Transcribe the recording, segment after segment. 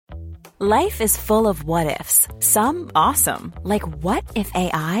Life is full of what-ifs. Some awesome, like what if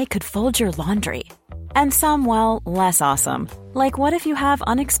AI could fold your laundry? And some, well, less awesome, like what if you have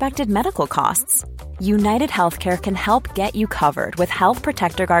unexpected medical costs? United Healthcare can help get you covered with Health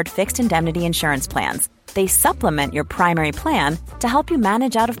Protector Guard fixed indemnity insurance plans. They supplement your primary plan to help you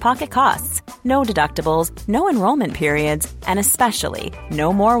manage out-of-pocket costs. No deductibles, no enrollment periods, and especially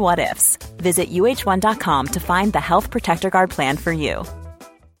no more what-ifs. Visit uh1.com to find the Health Protector Guard plan for you.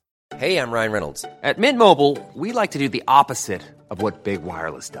 Hey, I'm Ryan Reynolds. At Mint Mobile, we like to do the opposite of what Big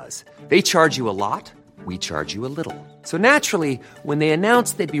Wireless does. They charge you a lot, we charge you a little. So naturally, when they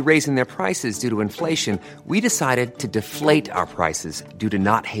announced they'd be raising their prices due to inflation, we decided to deflate our prices due to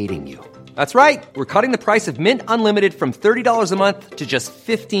not hating you. That's right. We're cutting the price of Mint Unlimited from $30 a month to just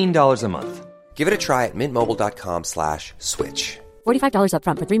 $15 a month. Give it a try at mintmobile.com/switch. $45 up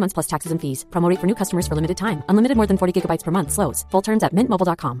front for 3 months plus taxes and fees. Promo rate for new customers for limited time. Unlimited more than 40 gigabytes per month. Slows full terms at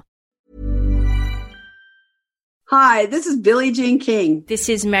mintmobile.com. Hi, this is Billie Jean King. This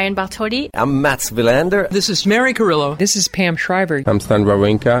is Marion Bartoli. I'm Mats Wilander. This is Mary Carrillo. This is Pam Shriver. I'm Stan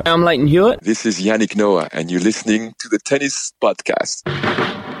Wawrinka. I'm Leighton Hewitt. This is Yannick Noah, and you're listening to the Tennis Podcast.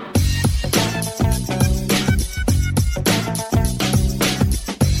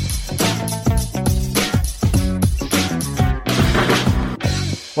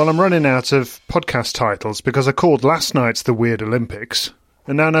 Well, I'm running out of podcast titles because I called last night's the Weird Olympics.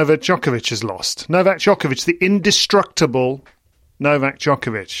 And now Novak Djokovic has lost. Novak Djokovic, the indestructible Novak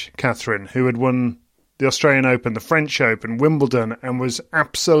Djokovic, Catherine, who had won the Australian Open, the French Open, Wimbledon, and was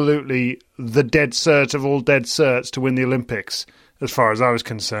absolutely the dead cert of all dead certs to win the Olympics, as far as I was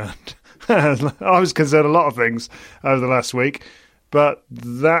concerned. I was concerned a lot of things over the last week, but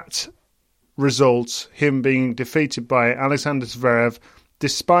that result, him being defeated by Alexander Zverev,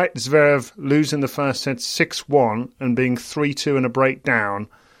 despite Zverev losing the first set 6-1 and being 3-2 and a break down,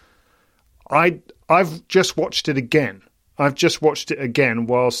 I've just watched it again. I've just watched it again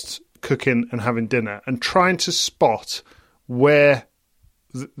whilst cooking and having dinner and trying to spot where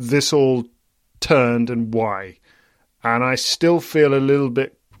this all turned and why. And I still feel a little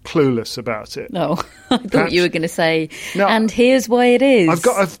bit clueless about it. No, I thought you were going to say, no, and here's why it is. I've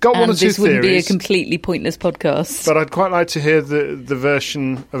got one or two theories. This wouldn't be a completely pointless podcast. But I'd quite like to hear the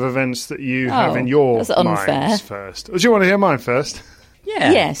version of events that you have in your minds first. Or do you want to hear mine first?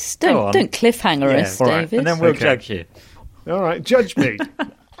 Yeah. Yes, don't cliffhanger us, right. David. And then we'll judge you. All right, judge me.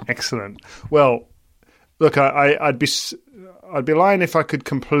 Excellent. Well, look, I'd be lying if I could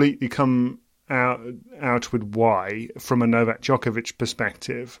completely come out with why from a Novak Djokovic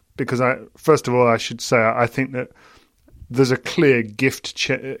perspective, because first of all I should say I think that there's a clear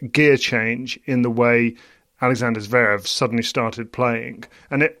gear change in the way Alexander Zverev suddenly started playing,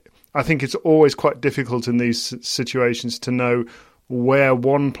 and I think it's always quite difficult in these situations to know where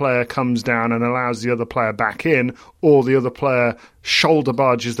one player comes down and allows the other player back in, or the other player shoulder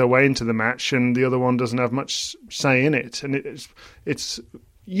barges their way into the match and the other one doesn't have much say in it, and it's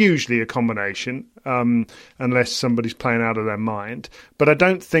usually a combination, unless somebody's playing out of their mind. But I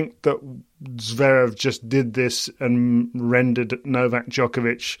don't think that Zverev just did this and rendered Novak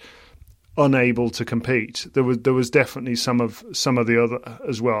Djokovic unable to compete. There was definitely some of the other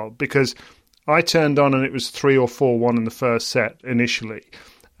as well, because I turned on and it was 3 or 4-1 in the first set initially,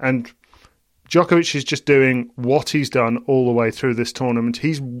 and Djokovic is just doing what he's done all the way through this tournament.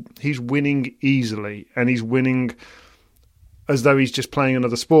 He's winning easily, and he's winning as though he's just playing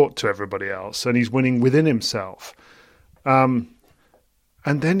another sport to everybody else, and he's winning within himself. And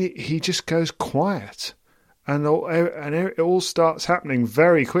then he just goes quiet, and it all starts happening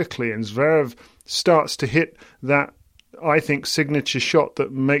very quickly, and Zverev starts to hit that, I think, signature shot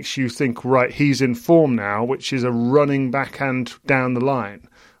that makes you think, right, he's in form now, which is a running backhand down the line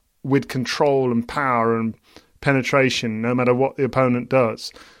with control and power and penetration, no matter what the opponent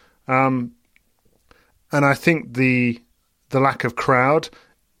does. And I think the lack of crowd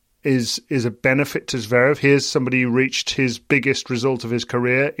is a benefit to Zverev. Here's somebody who reached his biggest result of his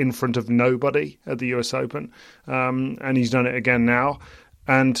career in front of nobody at the US Open, and he's done it again now.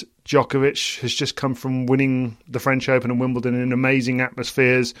 And Djokovic has just come from winning the French Open and Wimbledon in amazing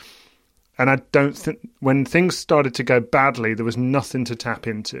atmospheres. And I don't think, when things started to go badly, there was nothing to tap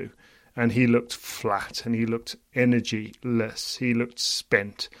into. And he looked flat, and he looked energyless, he looked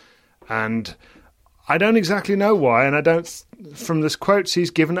spent. And I don't exactly know why, and from the quotes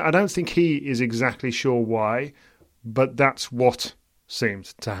he's given, I don't think he is exactly sure why, but that's what seemed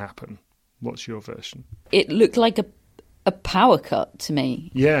to happen. What's your version? It looked like a power cut to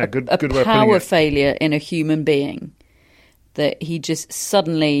me. Yeah, good way of putting it. A power failure in a human being. That he just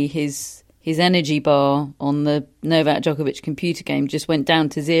suddenly, his his energy bar on the Novak Djokovic computer game just went down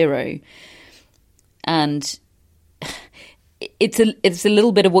to 0. And it's a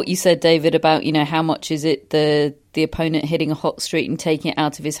little bit of what you said, David, about, you know, how much is it the opponent hitting a hot streak and taking it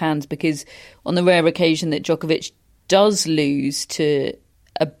out of his hands? Because on the rare occasion that Djokovic does lose to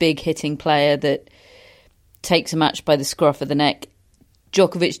a big hitting player that takes a match by the scruff of the neck,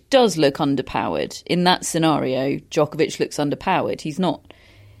 Djokovic does look underpowered. In that scenario, Djokovic looks underpowered. He's not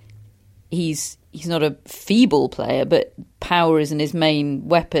a feeble player, but power isn't his main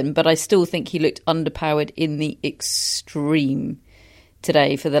weapon. But I still think he looked underpowered in the extreme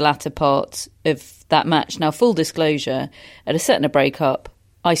today for the latter part of that match. Now, full disclosure, at a set and a break-up,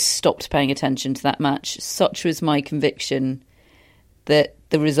 I stopped paying attention to that match. Such was my conviction that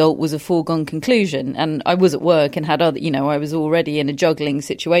the result was a foregone conclusion. And I was at work and had other, you know, I was already in a juggling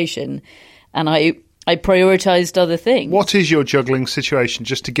situation, and I prioritised other things. What is your juggling situation?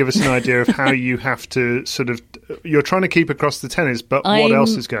 Just to give us an idea of how you have to sort of... You're trying to keep across the tennis, but what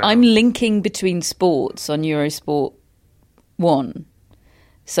else is going on? I'm linking between sports on Eurosport 1.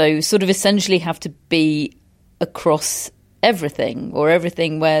 So sort of essentially have to be across everything, or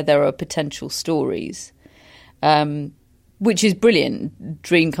everything where there are potential stories, which is brilliant.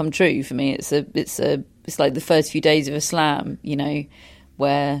 Dream come true for me. It's like the first few days of a slam, you know,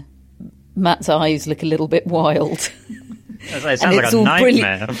 where Matt's eyes look a little bit wild. It sounds like a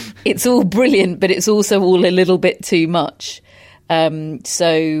nightmare. It's all brilliant, but it's also all a little bit too much.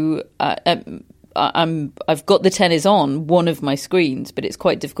 So I've got the tennis on one of my screens, but it's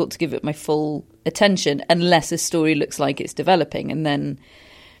quite difficult to give it my full attention unless a story looks like it's developing, and then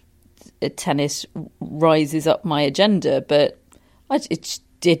tennis rises up my agenda. But it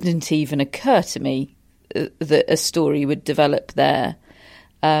didn't even occur to me that a story would develop there.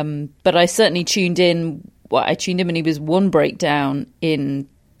 But I certainly tuned in. Well, I tuned in when he was one breakdown in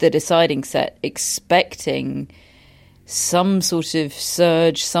the deciding set, expecting some sort of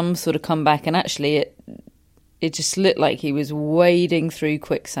surge, some sort of comeback, and actually it just looked like he was wading through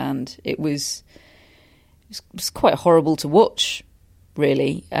quicksand. It was quite horrible to watch,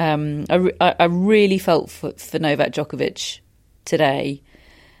 really. I really felt for Novak Djokovic today,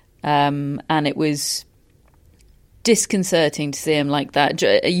 and it was disconcerting to see him like that.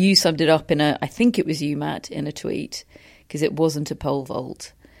 You summed it up I think it was you, Matt, in a tweet, because it wasn't a pole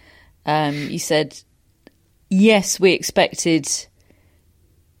vault. You said, yes, we expected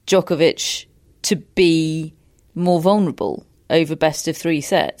Djokovic to be more vulnerable over best of 3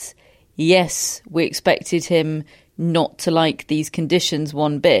 sets. Yes, we expected him not to like these conditions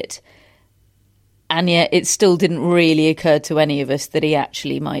one bit. And yet it still didn't really occur to any of us that he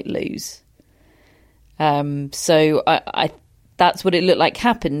actually might lose. So I that's what it looked like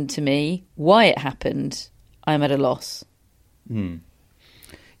happened to me. Why it happened, I'm at a loss.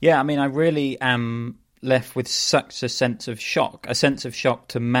 Yeah, I mean, I really am left with such a sense of shock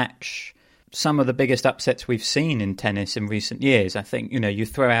to match some of the biggest upsets we've seen in tennis in recent years. I think, you know, you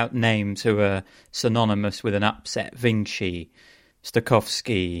throw out names who are synonymous with an upset, Vinci,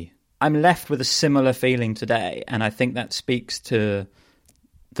 Stakhovsky. I'm left with a similar feeling today, and I think that speaks to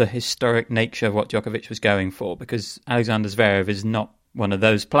the historic nature of what Djokovic was going for, because Alexander Zverev is not one of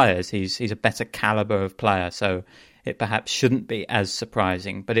those players. He's a better caliber of player, so it perhaps shouldn't be as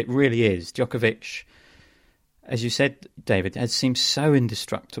surprising, but it really is. Djokovic, as you said, David, has seemed so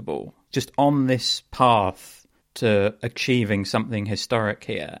indestructible, just on this path to achieving something historic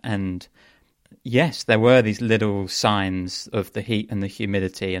here. And yes, there were these little signs of the heat and the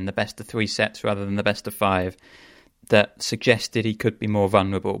humidity and the best of 3 sets rather than the best of 5 that suggested he could be more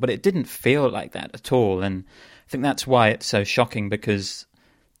vulnerable, but it didn't feel like that at all. And I think that's why it's so shocking, because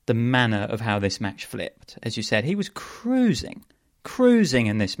the manner of how this match flipped, as you said, he was cruising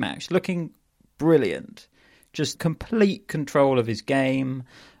in this match, looking brilliant, just complete control of his game,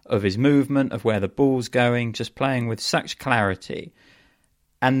 of his movement, of where the ball's going, just playing with such clarity.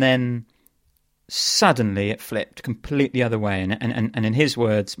 And then suddenly it flipped completely the other way, and in his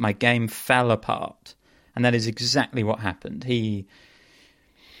words, my game fell apart. And that is exactly what happened. He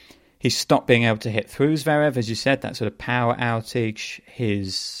stopped being able to hit through Zverev, as you said, that sort of power outage.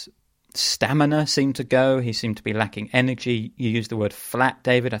 His stamina seemed to go. He seemed to be lacking energy. You used the word flat,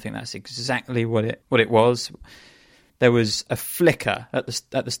 David. I think that's exactly what it was. There was a flicker at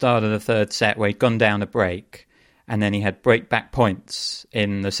the start of the 3rd set where he'd gone down a break, and then he had break-back points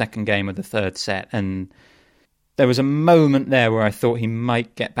in the second game of the 3rd set, and there was a moment there where I thought he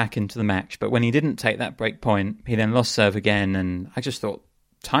might get back into the match, but when he didn't take that break point, he then lost serve again, and I just thought,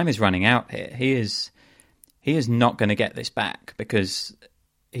 time is running out here. He is not going to get this back, because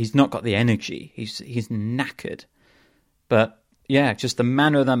he's not got the energy. He's knackered. But Yeah, just the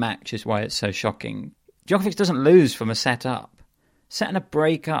manner of the match is why it's so shocking. Djokovic doesn't lose from a set up. Set and a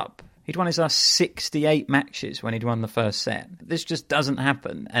break up. He'd won his last 68 matches when he'd won the first set. This just doesn't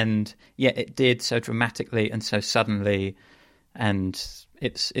happen. And yet it did so dramatically and so suddenly. And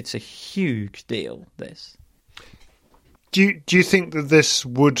it's a huge deal, this. Do you think that this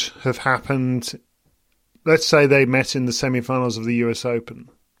would have happened? Let's say they met in the semi-finals of the US Open.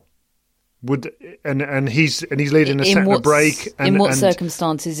 And he's leading a set and a break. In what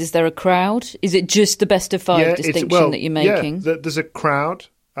circumstances? Is there a crowd? Is it just the best of five distinction that you're making? Yeah, there's a crowd,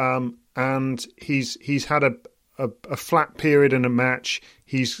 and he's had a flat period in a match.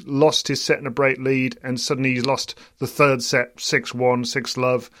 He's lost his set and a break lead, and suddenly he's lost the third set 6-1,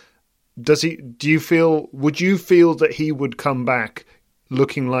 6-love. Would you feel that he would come back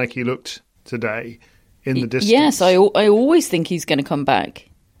looking like he looked today in the distance? Yes, I always think he's going to come back.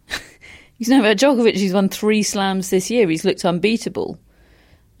 He's Novak Djokovic. He's won 3 slams this year. He's looked unbeatable.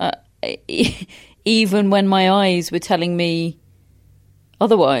 Even when my eyes were telling me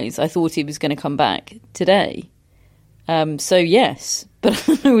otherwise, I thought he was going to come back today. So yes,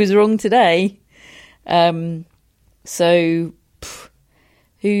 but I was wrong today. So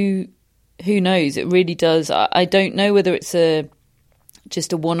who knows? It really does. I don't know whether it's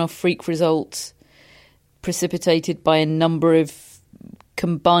just a one-off freak result precipitated by a number of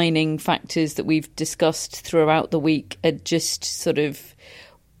combining factors that we've discussed throughout the week, are just sort of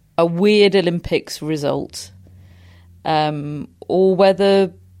a weird Olympics result, or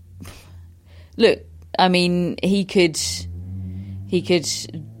whether, look, I mean, he could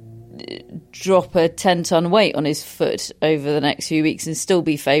drop a 10-ton weight on his foot over the next few weeks and still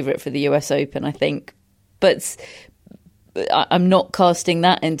be favourite for the US Open, I think. But I'm not casting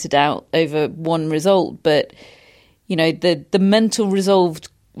that into doubt over one result. But, you know, the mental resolve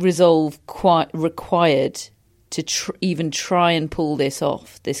required to even try and pull this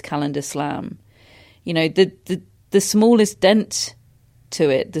off, this calendar slam. You know, the smallest dent to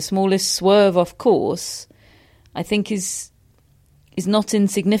it, the smallest swerve off course, I think is not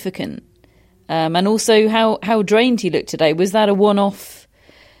insignificant. And also how drained he looked today. Was that a one-off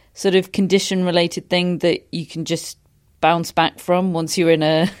sort of condition-related thing that you can just bounce back from once you're in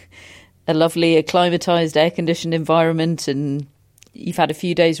a lovely acclimatised, air-conditioned environment and you've had a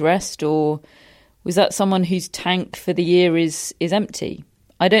few days rest? Or was that someone whose tank for the year is empty?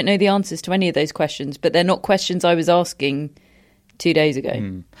 I don't know the answers to any of those questions, but they're not questions I was asking 2 days ago.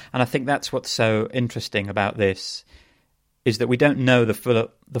 And I think that's what's so interesting about this, is that we don't know the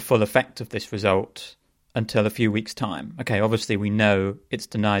full effect of this result until a few weeks' time. Okay, obviously we know it's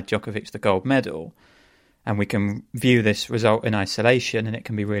denied Djokovic the gold medal, and we can view this result in isolation and it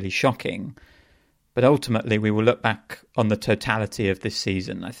can be really shocking. But ultimately we will look back on the totality of this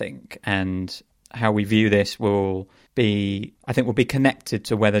season, I think, and how we view this will be connected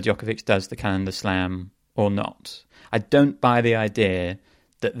to whether Djokovic does the calendar slam or not. I don't buy the idea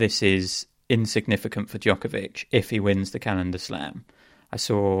that this is insignificant for Djokovic if he wins the calendar slam. I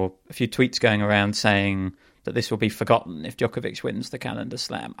saw a few tweets going around saying that this will be forgotten if Djokovic wins the calendar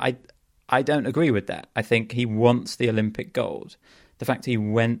slam. I don't agree with that. I think he wants the Olympic gold. The fact he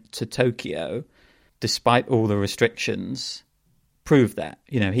went to Tokyo, despite all the restrictions, proved that.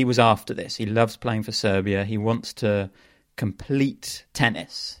 You know, he was after this. He loves playing for Serbia. He wants to complete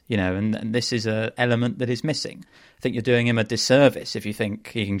tennis, you know, and this is an element that is missing. I think you're doing him a disservice if you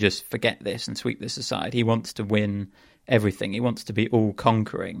think he can just forget this and sweep this aside. He wants to win everything. He wants to be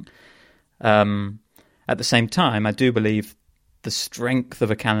all-conquering. At the same time, I do believe the strength of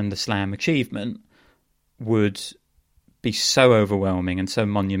a calendar slam achievement would be so overwhelming and so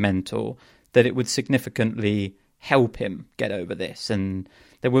monumental that it would significantly help him get over this. And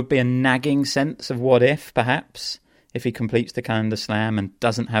there would be a nagging sense of what if he completes the calendar slam and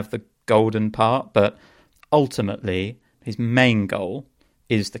doesn't have the golden part. But ultimately, his main goal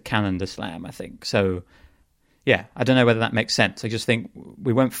is the calendar slam, I think. So, yeah, I don't know whether that makes sense. I just think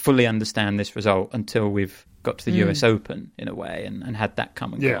we won't fully understand this result until we've got to the US Open, in a way, and had that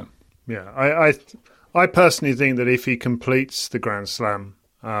come and go. Yeah, I personally think that if he completes the Grand Slam,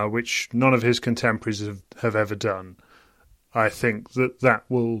 which none of his contemporaries have ever done, I think that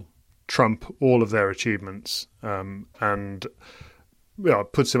will trump all of their achievements, and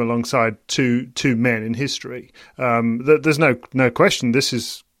puts him alongside two men in history. There's no question. This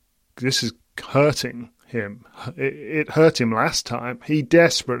is hurting him. It hurt him last time. He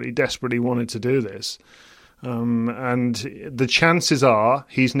desperately wanted to do this, and the chances are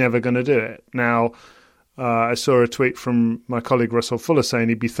he's never going to do it. Now, I saw a tweet from my colleague Russell Fuller saying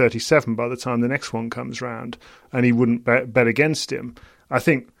he'd be 37 by the time the next one comes round, and he wouldn't bet against him. I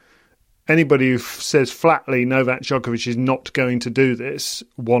think anybody who says flatly Novak Djokovic is not going to do this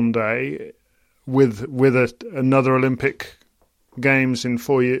one day with another Olympic Games in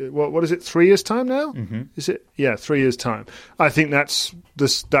 4 years. What is it? 3 years' time now? Mm-hmm. Is it? Yeah, 3 years' time. I think that's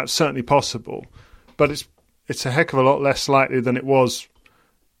certainly possible, but it's a heck of a lot less likely than it was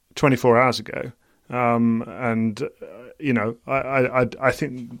 24 hours ago. I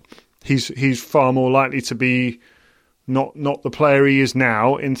think he's far more likely to be not the player he is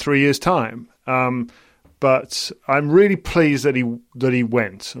now in 3 years' time. But I'm really pleased that he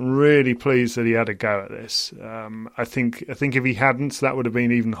went. I'm really pleased that he had a go at this. I think if he hadn't, that would have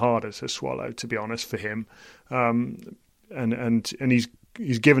been even harder to swallow, to be honest, for him. And he's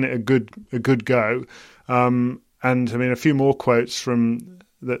given it a good go. And I mean, a few more quotes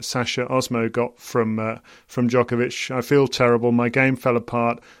that Sasha Osmo got from Djokovic. I feel terrible. My game fell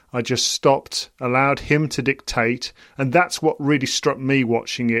apart. I just stopped, allowed him to dictate. And that's what really struck me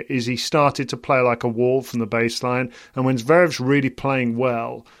watching it, is he started to play like a wall from the baseline. And when Zverev's really playing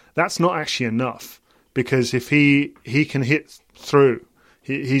well, that's not actually enough. Because if he can hit through,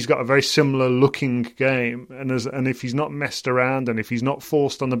 he's got a very similar looking game. And if he's not messed around, and if he's not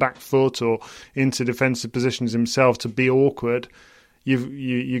forced on the back foot or into defensive positions himself to be awkward,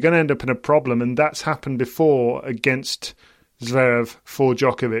 you're going to end up in a problem. And that's happened before against Zverev for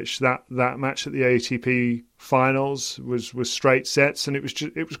Djokovic. That match at the ATP finals was straight sets, and it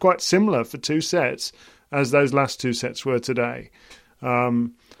was quite similar for 2 sets as those last 2 sets were today.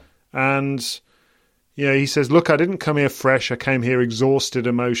 And he says, look, I didn't come here fresh. I came here exhausted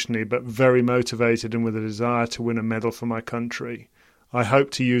emotionally, but very motivated and with a desire to win a medal for my country. I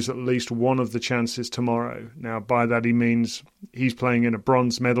hope to use at least one of the chances tomorrow. Now, by that he means he's playing in a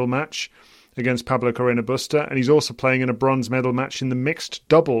bronze medal match against Pablo Carreño Busta, and he's also playing in a bronze medal match in the mixed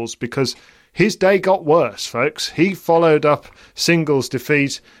doubles, because his day got worse, folks. He followed up singles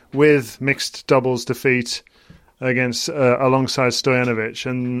defeat with mixed doubles defeat against alongside Stojanovic,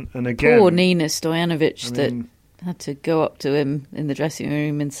 and again, poor Nina Stojanovic that had to go up to him in the dressing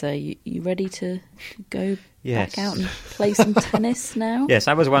room and say, "You ready to go back out and play some tennis now?" Yes,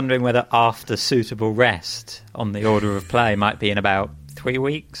 I was wondering whether after suitable rest on the order of play might be in about 3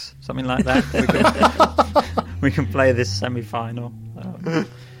 weeks, something like that. We can play this semi-final.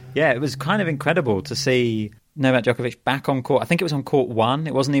 It was kind of incredible to see Novak Djokovic back on court. I think it was on court 1.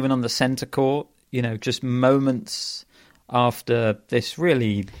 It wasn't even on the centre court. Just moments after this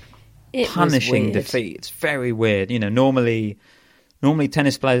really punishing defeat. It's very weird. Normally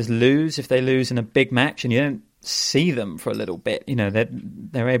tennis players lose if they lose in a big match, and you don't see them for a little bit.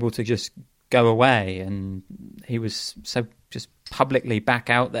 They're able to just go away, and he was so just publicly back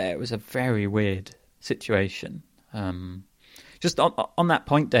out there. It was a very weird situation. Just on that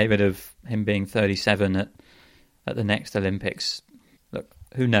point, David, of him being 37 at the next Olympics, look,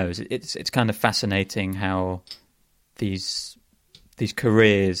 who knows? It's kind of fascinating how these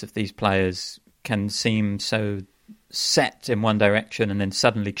careers of these players can seem so set in one direction and then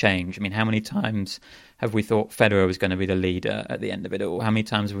suddenly change. I mean, how many times have we thought Federer was going to be the leader at the end of it all? How many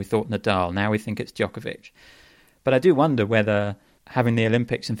times have we thought Nadal? Now we think it's Djokovic. But I do wonder whether having the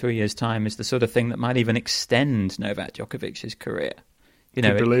Olympics in 3 years' time is the sort of thing that might even extend Novak Djokovic's career.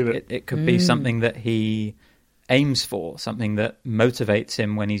 It could be something that he aims for, something that motivates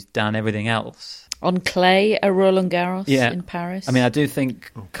him when he's done everything else. On clay at Roland Garros in Paris? I mean, I do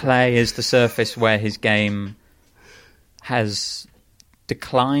think clay is the surface where his game has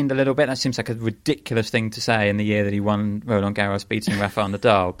declined a little bit. That seems like a ridiculous thing to say in the year that he won Roland Garros beating Rafael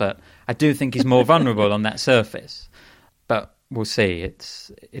Nadal, but I do think he's more vulnerable on that surface. But we'll see.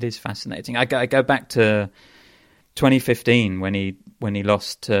 It is fascinating. I go back to 2015 when he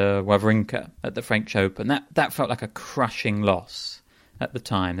lost to Wawrinka at the French Open. That felt like a crushing loss at the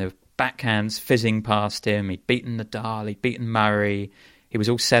time. There were backhands fizzing past him. He'd beaten Nadal, he'd beaten Murray. He was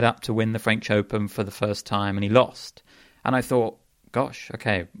all set up to win the French Open for the first time, and he lost. And I thought, gosh,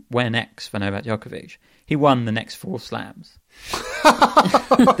 okay, where next for Novak Djokovic? He won the next 4 slams.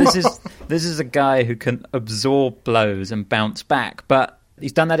 This is a guy who can absorb blows and bounce back, but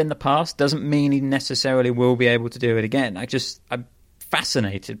he's done that in the past. Doesn't mean he necessarily will be able to do it again. I'm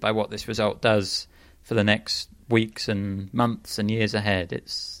fascinated by what this result does for the next weeks and months and years ahead.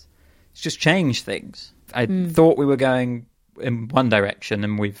 It's just changed things. I thought we were going in one direction,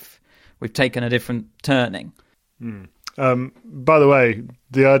 and we've taken a different turning. By the way,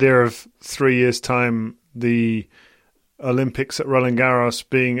 the idea of 3 years' time, the Olympics at Roland Garros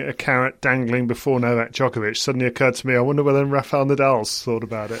being a carrot dangling before Novak Djokovic suddenly occurred to me. I wonder whether Rafael Nadal's thought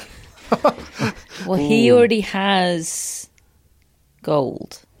about it. Well, he already has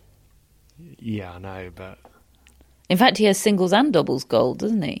gold. Yeah, I know, but In fact, he has singles and doubles gold,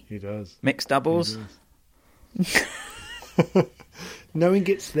 doesn't he? He does. Mixed doubles. Knowing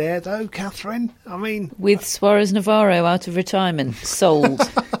it's there, though, Catherine. I mean... With Suarez Navarro out of retirement. Sold.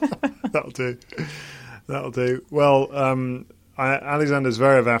 That'll do. That'll do. Well, Alexander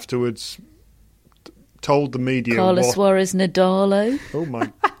Zverev afterwards told the media... Carlos Suarez Nadalo. Oh, my...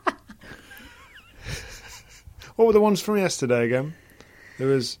 What were the ones from yesterday again? There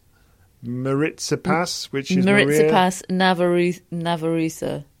was Maritsipas, which is Maritsipas,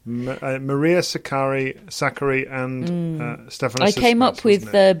 Navarusa. Maria Sakkari and Stefanos. I came up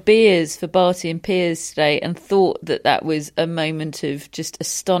with beers for Barty and Piers today and thought that was a moment of just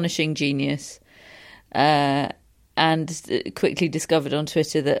astonishing genius, and quickly discovered on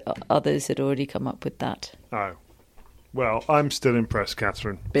Twitter that others had already come up with that. Oh, well, I'm still impressed,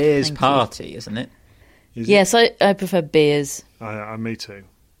 Catherine. Beers Thank party, isn't it? Yes, I prefer beers. Me too.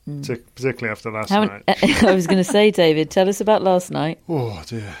 Particularly after last night. I was going to say, David, tell us about last night. Oh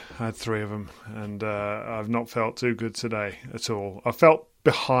dear, I had 3 of them, and I've not felt too good today at all. I felt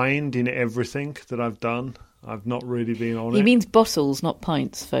behind in everything that I've done. I've not really been on it. He means bottles, not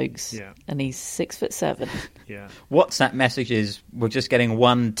pints, folks. Yeah. And he's 6'7". Yeah. WhatsApp messages were just getting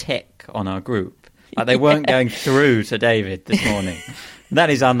 1 tick on our group. They weren't going through to David this morning. That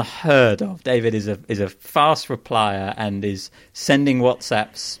is unheard of. David is a fast replier and is sending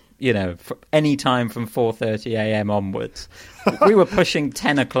WhatsApps, for any time from 4:30 a.m. onwards. We were pushing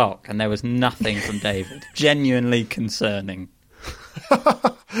 10 o'clock and there was nothing from David. Genuinely concerning.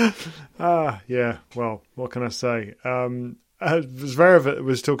 Yeah. Well, what can I say? Zverev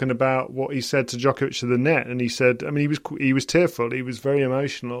was talking about what he said to Djokovic to the net, and he said, he was tearful, he was very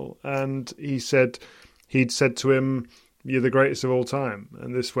emotional, and he said he'd said to him, "You're the greatest of all time,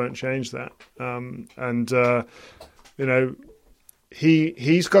 and this won't change that."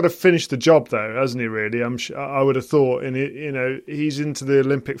 He's got to finish the job, though, hasn't he? Really, I would have thought, and he's into the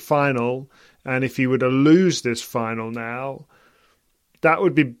Olympic final, and if he were to lose this final now, that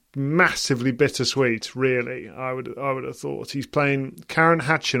would be massively bittersweet. Really, I would have thought. He's playing Karen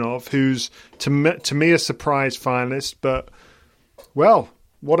Khachanov, who's to me a surprise finalist, but well.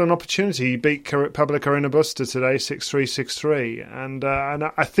 What an opportunity. He beat Pablo Carreño Busta today, 6-3, 6-3. And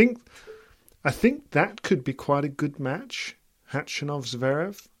I think that could be quite a good match,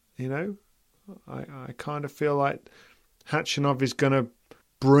 Khachanov-Zverev. I kind of feel like Khachanov is going to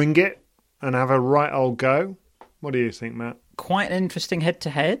bring it and have a right old go. What do you think, Matt? Quite an interesting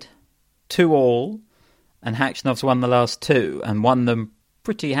head-to-head. 2-2, and Khachanov's won the last 2 and won them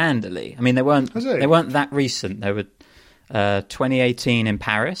pretty handily. I mean, they weren't that recent. They were 2018 in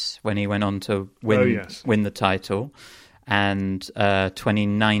Paris when he went on to win the title, and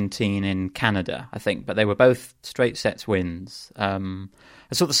 2019 in Canada, I think. But they were both straight sets wins. I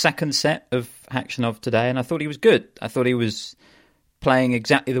saw the second set of Khachanov today, and I thought he was good. I thought he was playing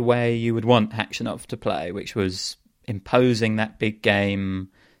exactly the way you would want Khachanov to play, which was imposing that big game,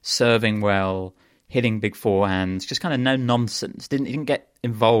 serving well, hitting big forehands, just kind of no nonsense. He didn't get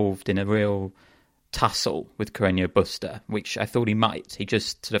involved in a real tussle with Carreño Busta, which I thought he might. He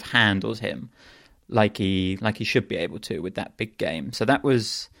just sort of handles him like he should be able to with that big game. So that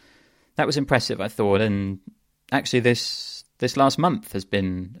was impressive, I thought. And actually, this last month has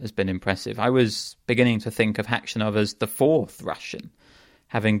been impressive. I was beginning to think of Khachanov as the 4th Russian,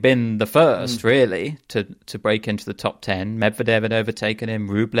 having been the first really to break into the top 10. Medvedev had overtaken him,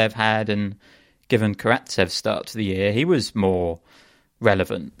 Rublev had, and given Karatsev's start to the year, he was more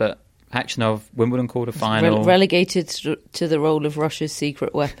relevant, but Khachanov, Wimbledon quarter-final. Relegated to the role of Russia's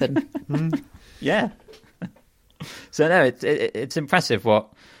secret weapon. Yeah. So, no, it's impressive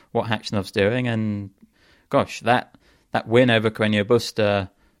what Khachanov's doing. And, gosh, that win over Carreño Busta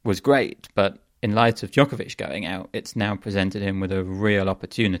was great. But in light of Djokovic going out, it's now presented him with a real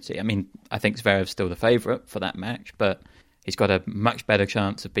opportunity. I mean, I think Zverev's still the favourite for that match, but he's got a much better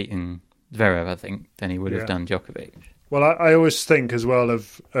chance of beating Zverev, I think, than he would have done Djokovic. Well, I always think as well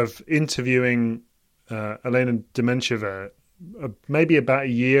of interviewing Elena Demencheva maybe about a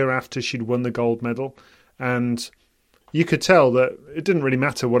year after she'd won the gold medal, and you could tell that it didn't really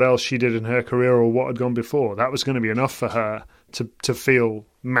matter what else she did in her career or what had gone before. That was going to be enough for her to feel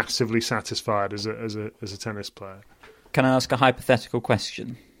massively satisfied as a tennis player. Can I ask a hypothetical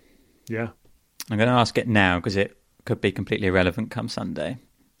question? Yeah. I'm going to ask it now because it could be completely irrelevant come Sunday.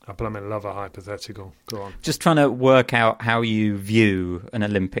 I blooming love a hypothetical. Go on. Just trying to work out how you view an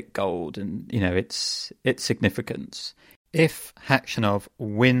Olympic gold and, its significance. If Khachanov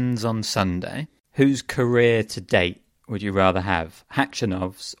wins on Sunday, whose career to date would you rather have,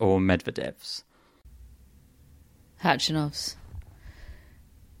 Khachanov's or Medvedev's? Khachanov's.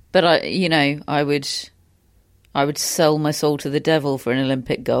 But I I would sell my soul to the devil for an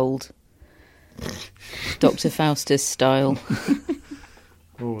Olympic gold. Dr. Faustus style.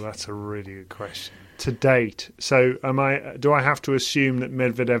 Oh, that's a really good question. To date, so do I have to assume that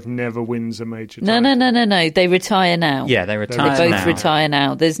Medvedev never wins a major title? No. They retire now. Yeah, they retire They both now. retire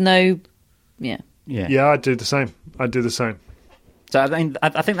now. There's no... Yeah. Yeah, I'd do the same. So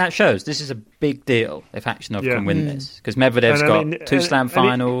I think that shows this is a big deal if Khachanov can win this, because Medvedev's got two slam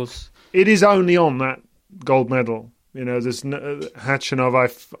finals. It is only on that gold medal. You know, there's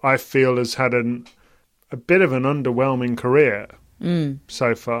Khachanov. I feel has had a bit of an underwhelming career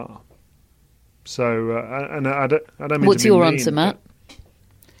so far. So, and I don't mean What's to be your mean, answer, Matt?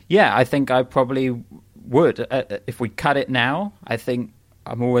 Yeah, I think I probably would. If we cut it now, I think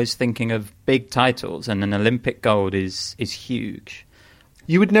I'm always thinking of big titles, and an Olympic gold is huge.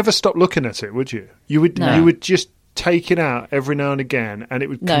 You would never stop looking at it, would you? You would just take it out every now and again, and it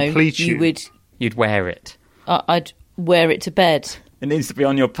would complete you. You'd wear it. I'd wear it to bed. It needs to be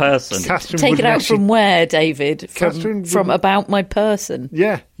on your person. Take it out from where, David? From about my person.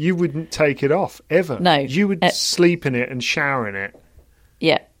 Yeah, you wouldn't take it off, ever. No. You would sleep in it and shower in it.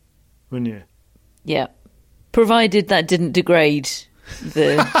 Yeah. Wouldn't you? Yeah. Provided that didn't degrade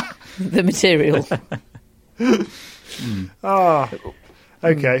the material.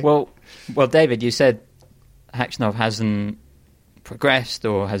 Okay. Well, David, you said Khachanov hasn't progressed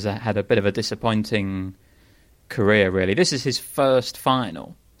or has had a bit of a disappointing career, really. This is his first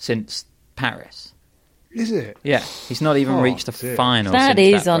final since Paris. Is it? Yeah, he's not even reached a final. That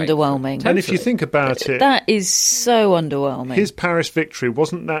since is underwhelming. And if you think about it, that is so underwhelming. His Paris victory,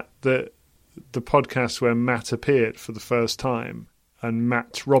 wasn't that the podcast where Matt appeared for the first time and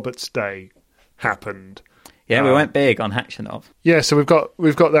Matt Roberts Day happened? Yeah, we went big on Khachanov. Yeah, so we've got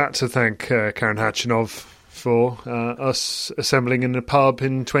that to thank Karen Khachanov for us assembling in a pub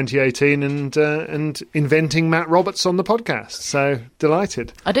in 2018 and inventing Matt Roberts on the podcast. So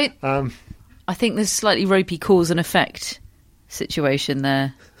delighted. I think there's a slightly ropey cause and effect situation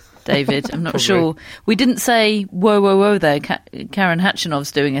there, David. I'm not sure. We didn't say whoa there. Karen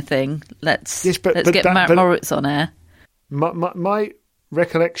Khachanov's doing a thing. Let's get Matt Moritz on air. My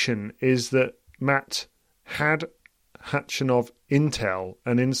recollection is that Matt had Khachanov intel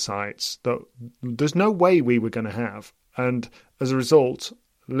and insights that there's no way we were going to have, and as a result,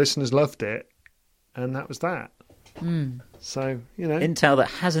 listeners loved it, and that was that. So intel that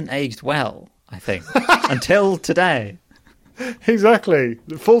hasn't aged well, I think, until today. Exactly,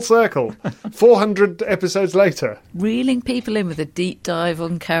 full circle. 400 episodes later, reeling people in with a deep dive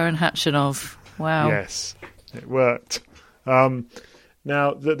on Karen Khachanov. Wow. Yes, it worked.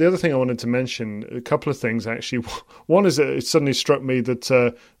 Now, the other thing I wanted to mention, a couple of things actually. One is that it suddenly struck me that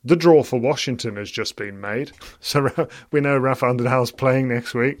the draw for Washington has just been made. So we know Rafael Nadal's playing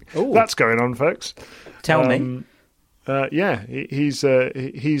next week. Ooh. That's going on, folks. Tell me. Yeah, he's at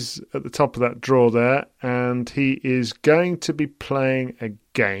the top of that draw there, and he is going to be playing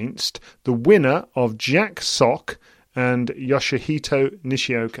against the winner of Jack Sock and Yoshihito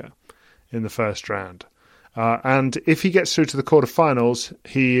Nishioka in the first round. And if he gets through to the quarterfinals,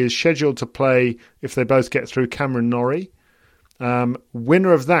 he is scheduled to play, if they both get through, Cameron Norrie.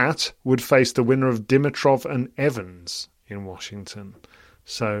 Winner of that would face the winner of Dimitrov and Evans in Washington.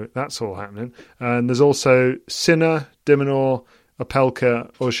 So that's all happening. And there's also Sinner, Dimonor,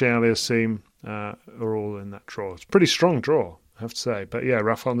 Opelka, Auger-Aliassime are all in that draw. It's a pretty strong draw, I have to say. But yeah,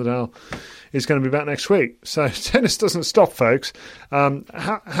 Rafael Nadal is going to be back next week. So tennis doesn't stop, folks.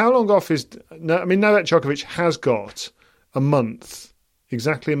 How long off is... Novak Djokovic has got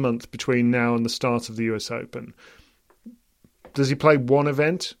exactly a month between now and the start of the US Open. Does he play one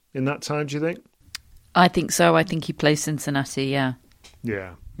event in that time, do you think? I think so. I think he plays Cincinnati, yeah.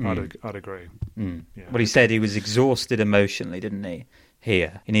 Yeah, I'd agree. Yeah. Well, he said he was exhausted emotionally, didn't he?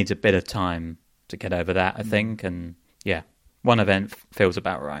 Here. He needs a bit of time to get over that, I think. And yeah, one event feels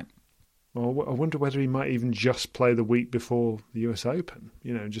about right. Well, I wonder whether he might even just play the week before the US Open,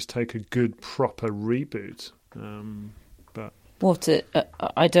 just take a good, proper reboot. But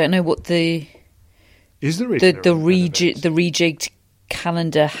I don't know what the... Is there the rejigged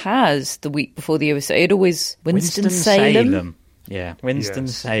calendar has the week before the US Open? It always... Winston-Salem? Yeah,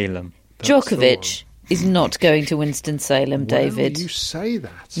 Winston-Salem. Djokovic is not going to Winston-Salem, David. You say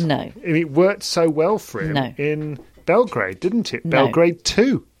that. No. It worked so well for him in Belgrade, didn't it? No. Belgrade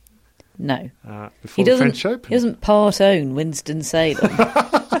 2. No. Before the French Open. He doesn't part-own Winston-Salem.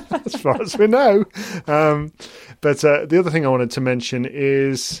 As far as we know. But the other thing I wanted to mention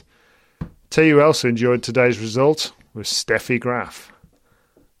is, tell you who else enjoyed today's result was Steffi Graf.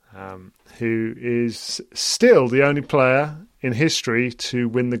 who is still the only player in history to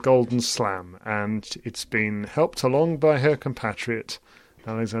win the Golden Slam, and it's been helped along by her compatriot,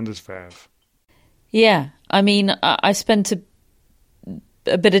 Alexander Zverev. Yeah, I mean, I spent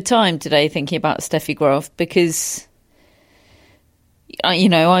a bit of time today thinking about Steffi Graf because,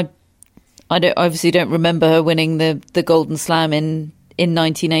 I obviously don't remember her winning the Golden Slam in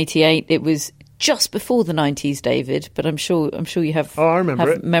 1988. It was just before the 90s, David, but I'm sure you have I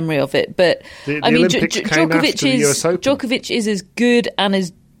remember it. Memory of it. But the Olympics came after the US Open. Djokovic is as good and as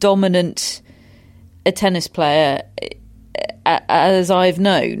dominant a tennis player as I've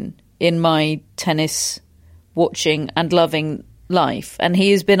known in my tennis watching and loving life, and he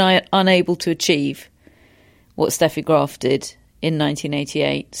has been unable to achieve what Steffi Graf did in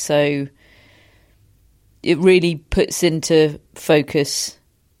 1988. So it really puts into focus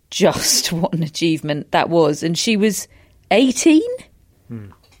just what an achievement that was. And she was 18?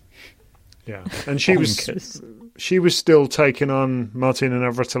 Yeah, and she was still taking on Martina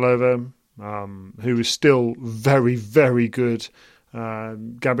Navratilova, who was still very, very good.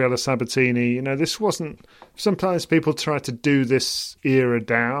 Gabriella Sabatini, this wasn't. Sometimes people try to do this era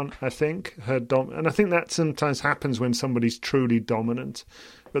down. I think and I think that sometimes happens when somebody's truly dominant.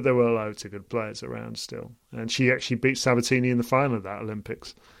 But there were loads of good players around still, and she actually beat Sabatini in the final of that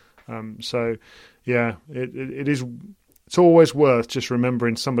Olympics. So, yeah, it's always worth just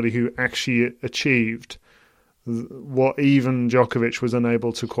remembering somebody who actually achieved what even Djokovic was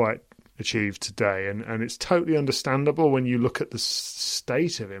unable to quite achieve today. And it's totally understandable when you look at the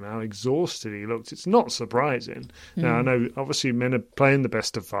state of him, how exhausted he looked. It's not surprising. Now, I know obviously men are playing the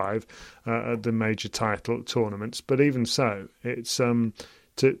best of five at the major title tournaments, but even so, it's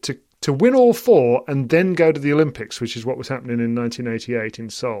to win all four and then go to the Olympics, which is what was happening in 1988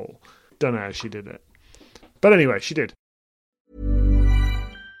 in Seoul. Don't know how she did it. But anyway, she did.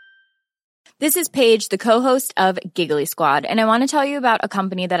 This is Paige, the co-host of Giggly Squad, and I want to tell you about a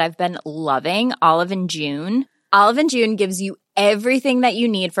company that I've been loving, Olive & June. Olive & June gives you everything that you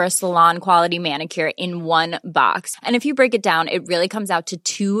need for a salon-quality manicure in one box. And if you break it down, it really comes out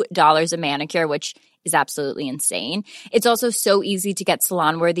to $2 a manicure, which is absolutely insane. It's also so easy to get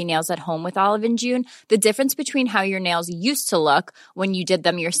salon-worthy nails at home with Olive & June. The difference between how your nails used to look when you did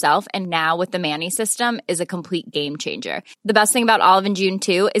them yourself and now with the Mani system is a complete game changer. The best thing about Olive & June,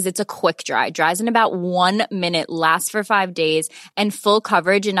 too, is it's a quick dry. Dries in about 1 minute, lasts for 5 days, and full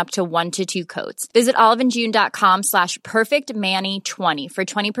coverage in up to 1 to 2 coats. Visit oliveandjune.com/perfectmani20 for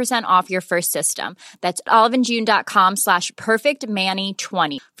 20% off your first system. That's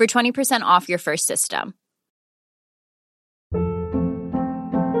oliveandjune.com/perfectmani20 for 20% off your first system.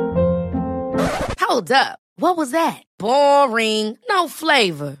 Hold up. What was that? Boring. No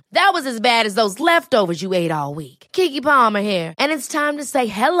flavor. That was as bad as those leftovers you ate all week. Keke Palmer here, and it's time to say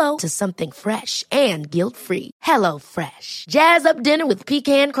hello to something fresh and guilt-free. Hello Fresh. Jazz up dinner with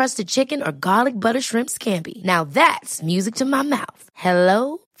pecan-crusted chicken or garlic butter shrimp scampi. Now that's music to my mouth.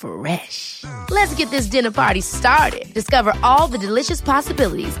 Hello Fresh. Let's get this dinner party started. Discover all the delicious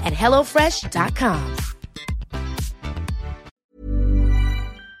possibilities at HelloFresh.com.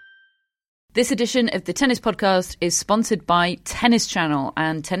 This edition of the Tennis Podcast is sponsored by Tennis Channel,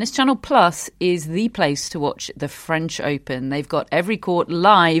 and Tennis Channel Plus is the place to watch the French Open. They've got every court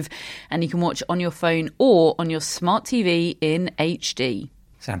live, and you can watch on your phone or on your smart TV in HD.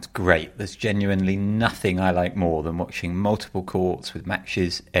 Sounds great. There's genuinely nothing I like more than watching multiple courts with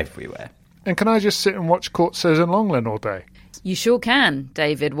matches everywhere. And can I just sit and watch Court Says and Longland all day? You sure can,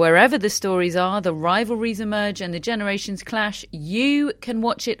 David. Wherever the stories are, the rivalries emerge and the generations clash, you can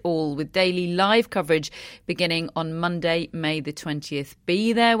watch it all with daily live coverage beginning on Monday, May the 20th.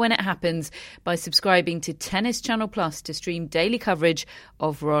 Be there when it happens by subscribing to Tennis Channel Plus to stream daily coverage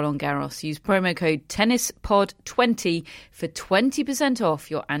of Roland Garros. Use promo code TennisPod20 for 20%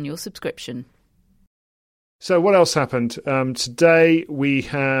 off your annual subscription. So what else happened? Today we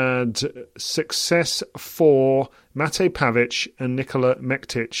had success for Mate Pavic and Nikola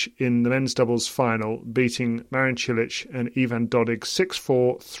Mektic in the men's doubles final, beating Marin Cilic and Ivan Dodig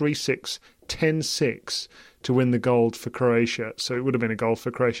 6-4, 3-6, 10-6 to win the gold for Croatia. So it would have been a gold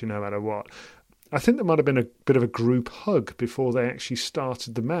for Croatia no matter what. I think there might have been a bit of a group hug before they actually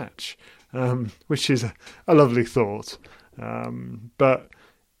started the match, which is a lovely thought. But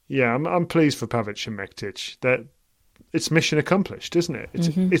yeah, I'm pleased for Pavic and Mektic. That it's mission accomplished, isn't it?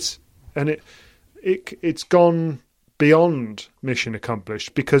 It's gone beyond mission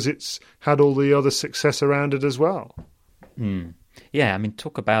accomplished because it's had all the other success around it as well. Yeah, I mean,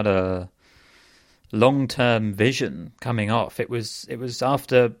 talk about a long-term vision coming off. It was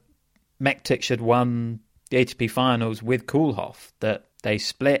after Mektic had won the ATP finals with Koolhof that they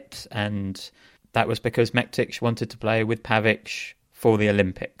split, and that was because Mektic wanted to play with Pavic for the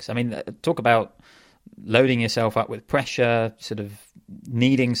Olympics. I mean, talk about loading yourself up with pressure, sort of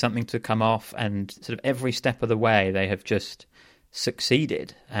needing something to come off, and sort of every step of the way they have just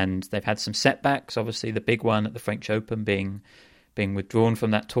succeeded. And they've had some setbacks, obviously the big one at the French Open being withdrawn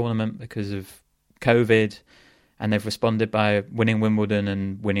from that tournament because of COVID, and they've responded by winning Wimbledon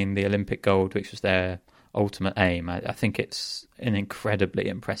and winning the Olympic gold, which was their ultimate aim. I think it's an incredibly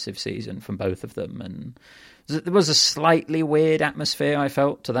impressive season from both of them, and there was a slightly weird atmosphere, I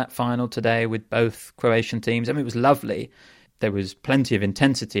felt, to that final today with both Croatian teams. I mean, it was lovely. There was plenty of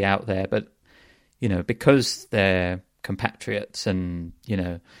intensity out there, but, you know, because they're compatriots and, you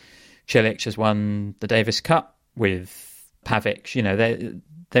know, Cilic has won the Davis Cup with Pavic, you know,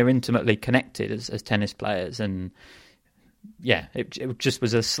 they're intimately connected as tennis players, and yeah, it just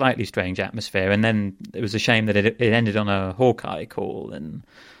was a slightly strange atmosphere. And then it was a shame that it ended on a Hawkeye call, and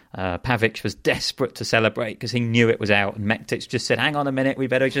Pavic was desperate to celebrate because he knew it was out, and Mektic just said, hang on a minute, we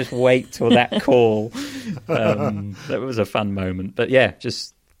better just wait till that call. That was a fun moment. But yeah,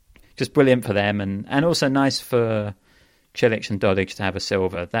 just brilliant for them, and also nice for Cilic and Dodig to have a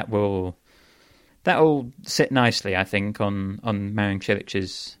silver. That'll sit nicely, I think, on Marin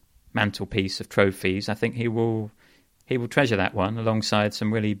Cilic's mantelpiece of trophies. I think he will treasure that one alongside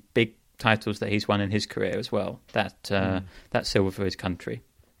some really big titles that he's won in his career as well. That silver for his country.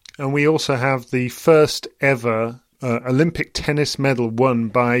 And we also have the first ever Olympic tennis medal won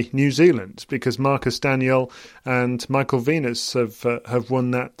by New Zealand, because Marcus Daniel and Michael Venus have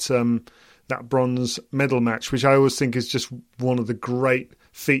won that bronze medal match, which I always think is just one of the great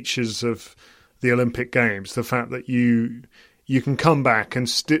features of the Olympic Games. The fact that you can come back and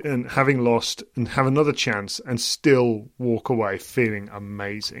having lost and have another chance and still walk away feeling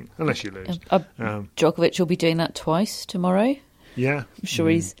amazing, unless you lose. Djokovic will be doing that twice tomorrow. Yeah. I'm sure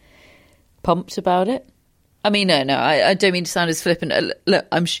he's pumped about it. I mean, no, I don't mean to sound as flippant. Look,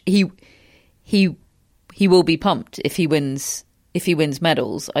 he will be pumped if he wins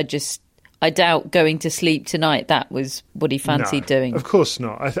medals. I doubt going to sleep tonight that was what he fancied doing. Of course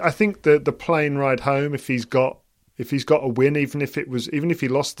not. I think the plane ride home, if he's got a win, even if he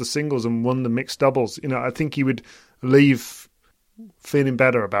lost the singles and won the mixed doubles, you know, I think he would leave feeling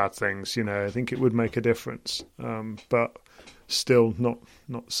better about things. You know, I think it would make a difference. But still not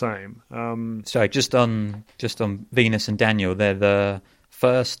the same. Sorry, just on Venus and Daniel, they're the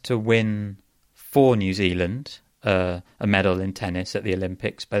first to win for New Zealand a medal in tennis at the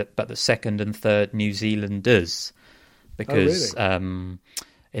Olympics, but the second and third New Zealanders, because in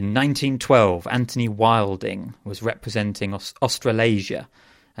 1912 Anthony Wilding was representing Australasia,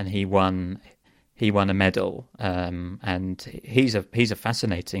 and he won a medal, and he's a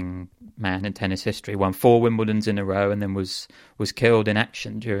fascinating man in tennis history. Won 4 Wimbledons in a row, and then was killed in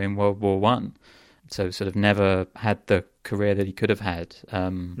action during World War One. So sort of never had the career that he could have had.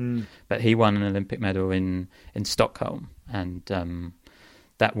 But he won an Olympic medal in Stockholm, and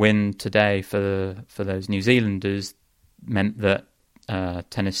that win today for those New Zealanders meant that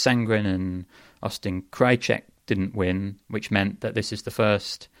Tennys Sandgren and Austin Krajicek didn't win, which meant that this is the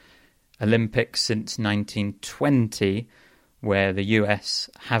first Olympics since 1920 where the US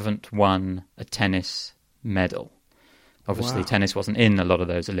haven't won a tennis medal. Obviously, tennis wasn't in a lot of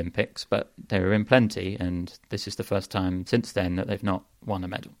those Olympics, but they were in plenty, and this is the first time since then that they've not won a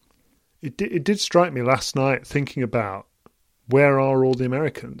medal. It did strike me last night, thinking about where are all the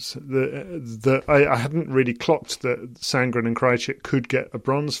Americans. I hadn't really clocked that Sandgren and Krajicek could get a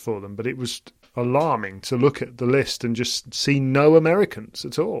bronze for them, but it was alarming to look at the list and just see no Americans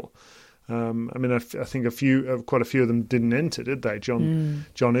at all. I mean, I think quite a few of them didn't enter, did they? John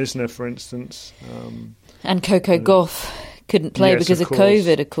Isner, for instance. And Coco Gauff couldn't play because of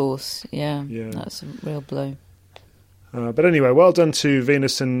COVID, of course. Yeah, that's a real blow. But anyway, well done to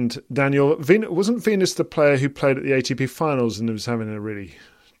Venus and Daniel. Wasn't Venus the player who played at the ATP finals and was having a really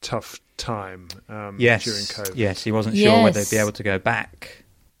tough time during COVID? Yes, he wasn't sure whether he'd be able to go back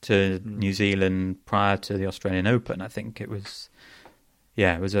to New Zealand prior to the Australian Open. I think it was...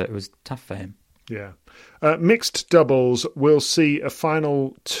 Yeah, it was tough for him. Yeah. Mixed doubles, we'll see a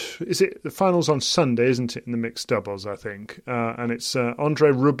final... Is it the finals on Sunday, isn't it, in the mixed doubles, I think? And it's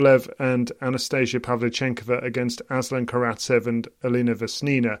Andrei Rublev and Anastasia Pavlyuchenkova against Aslan Karatsev and Elena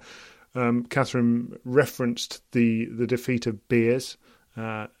Vesnina. Catherine referenced the defeat of Beers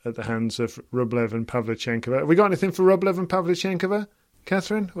at the hands of Rublev and Pavlyuchenkova. Have we got anything for Rublev and Pavlyuchenkova,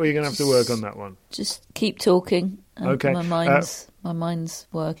 Catherine? Or are you going to have to work on that one? Just keep talking. Okay. My mind's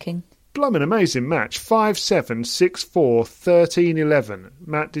working. Blooming amazing match. 5-7, 6-4, 13-11.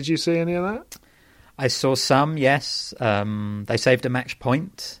 Matt, did you see any of that? I saw some, yes. They saved a match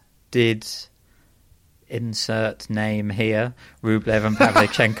point. Did insert name here, Rublev and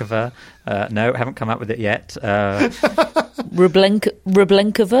Pavlyuchenkova. No, haven't come up with it yet.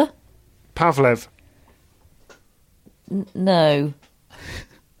 Rublenkova? Pavlev. No.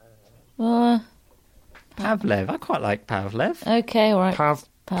 Pavlev. I quite like Pavlev. Okay, all right.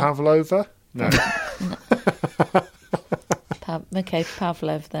 Pavlova? No. Okay,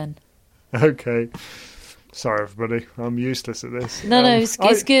 Pavlev then. Okay. Sorry, everybody. I'm useless at this. No,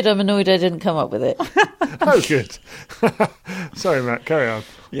 it's good. I'm annoyed I didn't come up with it. Oh, good. Sorry, Matt. Carry on.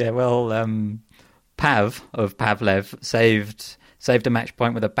 Yeah, well, Pav of Pavlev saved a match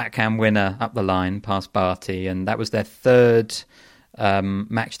point with a backhand winner up the line past Barty, and that was their third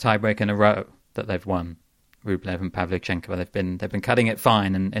match tiebreak in a row that they've won. Rublev and Pavlyuchenkova. They've been cutting it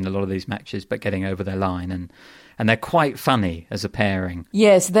fine in a lot of these matches, but getting over their line, and they're quite funny as a pairing.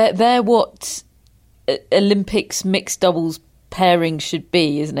 Yes, they're what Olympics mixed doubles pairing should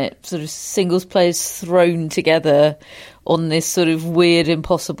be, isn't it? Sort of singles players thrown together on this sort of weird,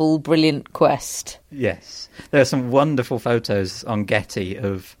 impossible, brilliant quest. Yes. There are some wonderful photos on Getty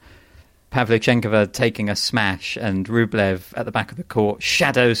of Pavlyuchenkova taking a smash and Rublev at the back of the court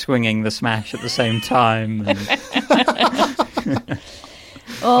shadow swinging the smash at the same time.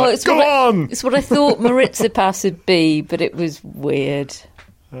 It's what I thought Maritsipas would be, but it was weird.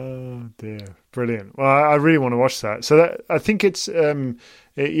 Oh dear, brilliant! Well, I really want to watch that. So I think it's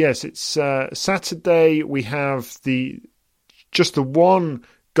it's Saturday. We have just the one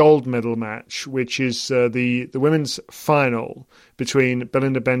gold medal match, which is the women's final between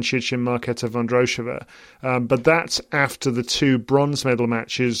Belinda Bencic and Marketa Vondrousova. But that's after the two bronze medal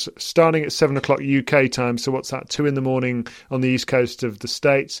matches starting at 7 o'clock UK time. So what's that, 2 a.m. on the east coast of the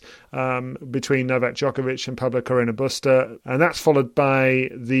States, between Novak Djokovic and Pablo Carreño Busta. And that's followed by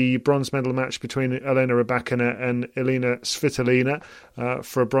the bronze medal match between Elena Rybakina and Elina Svitolina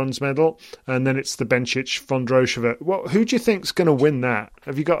for a bronze medal. And then it's the Bencic Vondrousova. Who do you think's going to win that?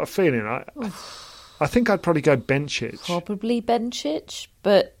 Have you got a feeling? I think I'd probably go Bencic. Probably Bencic,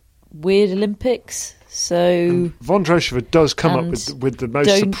 but weird Olympics. So Vondrousova does come up with the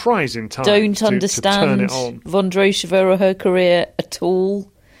most surprising time. Don't understand to turn it on. Vondrousova or her career at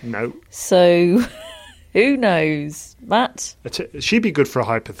all. No. So who knows, Matt? She'd be good for a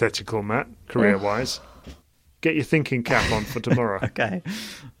hypothetical, Matt, career-wise. Get your thinking cap on for tomorrow. Okay.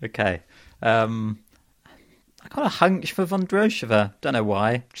 I got a hunch for Vondrousova. Don't know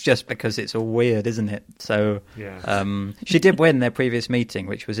why. It's just because it's all weird, isn't it? So, she did win their previous meeting,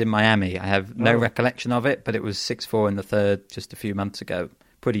 which was in Miami. I have no recollection of it, but it was 6-4 in the third just a few months ago.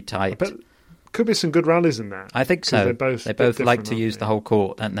 Pretty tight. But could be some good rallies in that. I think so. They both like to use the whole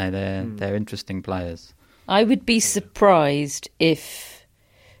court, don't they? They're interesting players. I would be surprised if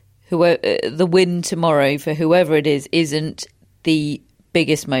the win tomorrow for whoever it is isn't the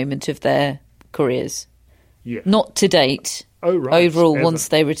biggest moment of their careers. Yeah. Not to date. Oh, right. Overall, once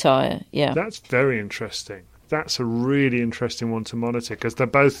they retire. Yeah. That's very interesting. That's a really interesting one to monitor because they're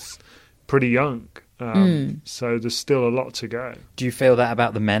both pretty young. So there's still a lot to go. Do you feel that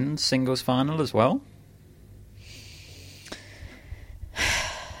about the men's singles final as well?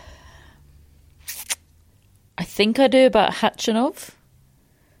 I think I do about Khachanov.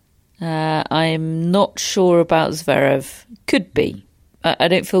 I'm not sure about Zverev. Could be. I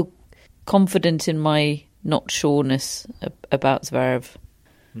don't feel confident in my not sureness about Zverev.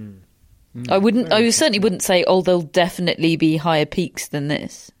 I certainly wouldn't say, there'll definitely be higher peaks than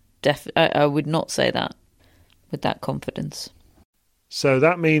this. I would not say that with that confidence. So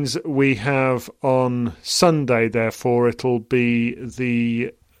that means we have on Sunday, therefore, it'll be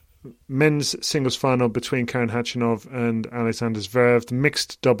the men's singles final between Karen Khachanov and Alexander Zverev, the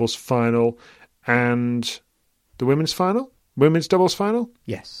mixed doubles final, and the women's final? Women's doubles final?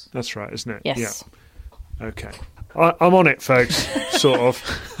 Yes. That's right, isn't it? Yes. Yeah. Okay. I'm on it, folks. Sort of.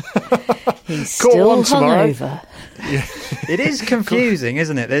 He's still hungover. Yeah. It is confusing,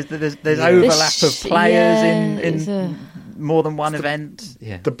 isn't it? There's overlap of players in more than one event.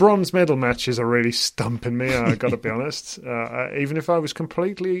 Yeah. The bronze medal matches are really stumping me, I've got to be honest. Even if I was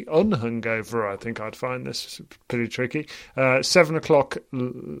completely unhungover, I think I'd find this pretty tricky. 7 o'clock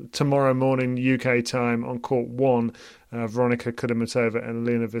tomorrow morning UK time on court 1. Veronika Kudermetova and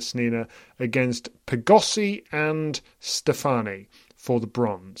Elena Vesnina against Pigossi and Stefani for the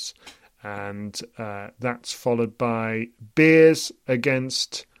bronze. And that's followed by Beers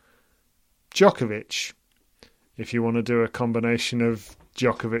against Djokovic, if you want to do a combination of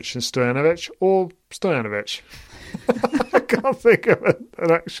Djokovic and Stojanovic, or Stojanovic. I can't think of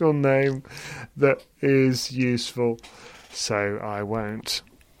an actual name that is useful, so I won't.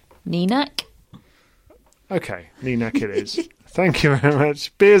 Ninak? Okay, Ninak it is. Thank you very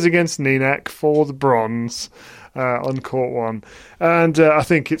much. Beers against Ninak for the bronze on court one. And I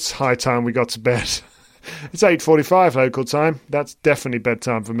think it's high time we got to bed. It's 8:45 local time. That's definitely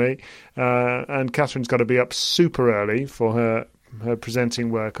bedtime for me. And Catherine's got to be up super early for her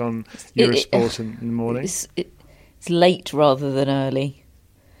presenting work on Eurosport in the morning. It's late rather than early.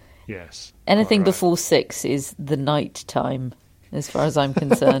 Yes. Anything before 6 is the night time, as far as I'm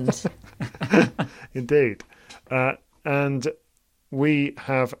concerned. Indeed. And we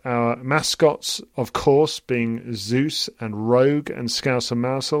have our mascots, of course, being Zeus and Rogue and Scouse and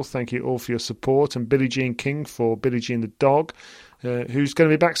Mousel. Thank you all for your support. And Billie Jean King for Billie Jean the dog, who's going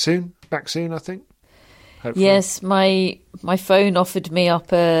to be back soon. Back soon, I think. Hopefully. Yes, my phone offered me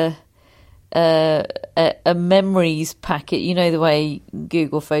up a memories packet. You know the way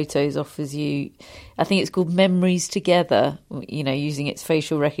Google Photos offers you, I think it's called Memories Together, you know, using its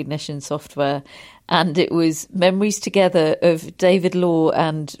facial recognition software. And it was Memories Together of David Law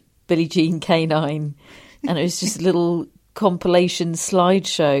and Billie Jean K9. And it was just a little compilation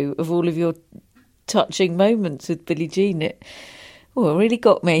slideshow of all of your touching moments with Billie Jean. It really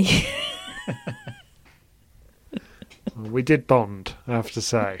got me. We did bond, I have to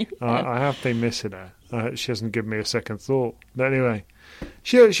say. I have been missing her. She hasn't given me a second thought. But anyway,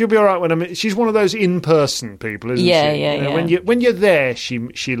 she'll be all right when she's one of those in-person people, isn't she? Yeah. When you're there,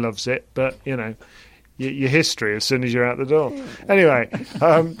 she loves it. But, you know, your history as soon as you're out the door. Anyway,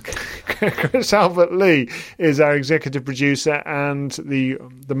 Chris Albert Lee is our executive producer and the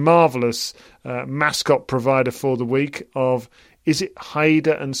marvellous mascot provider for the week of, is it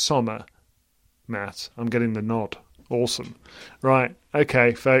Haida and Sommer? Matt, I'm getting the nod. Awesome. Right.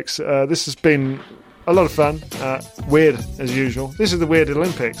 Okay, folks. This has been a lot of fun. Weird, as usual. This is the Weird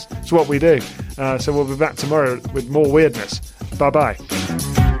Olympics. It's what we do. So we'll be back tomorrow with more weirdness. Bye-bye.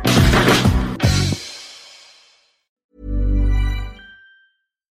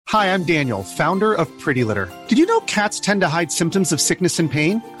 Hi, I'm Daniel, founder of Pretty Litter. Did you know cats tend to hide symptoms of sickness and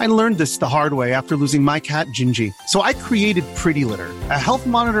pain? I learned this the hard way after losing my cat, Gingy. So I created Pretty Litter, a health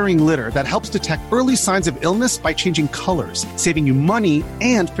monitoring litter that helps detect early signs of illness by changing colors, saving you money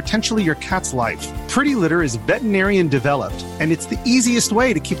and potentially your cat's life. Pretty Litter is veterinarian developed, and it's the easiest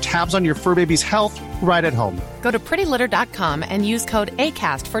way to keep tabs on your fur baby's health right at home. Go to prettylitter.com and use code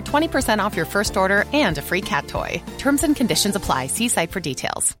ACAST for 20% off your first order and a free cat toy. Terms and conditions apply. See site for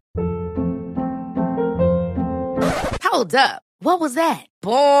details. Hold up. What was that?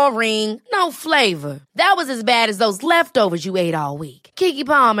 Boring. No flavor. That was as bad as those leftovers you ate all week. Keke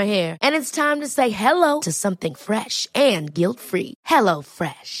Palmer here, and it's time to say hello to something fresh and guilt-free. Hello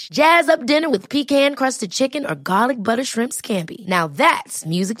Fresh. Jazz up dinner with pecan-crusted chicken or garlic butter shrimp scampi. Now that's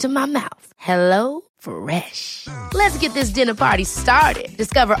music to my mouth. Hello Fresh. Let's get this dinner party started.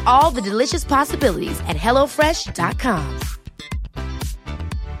 Discover all the delicious possibilities at HelloFresh.com.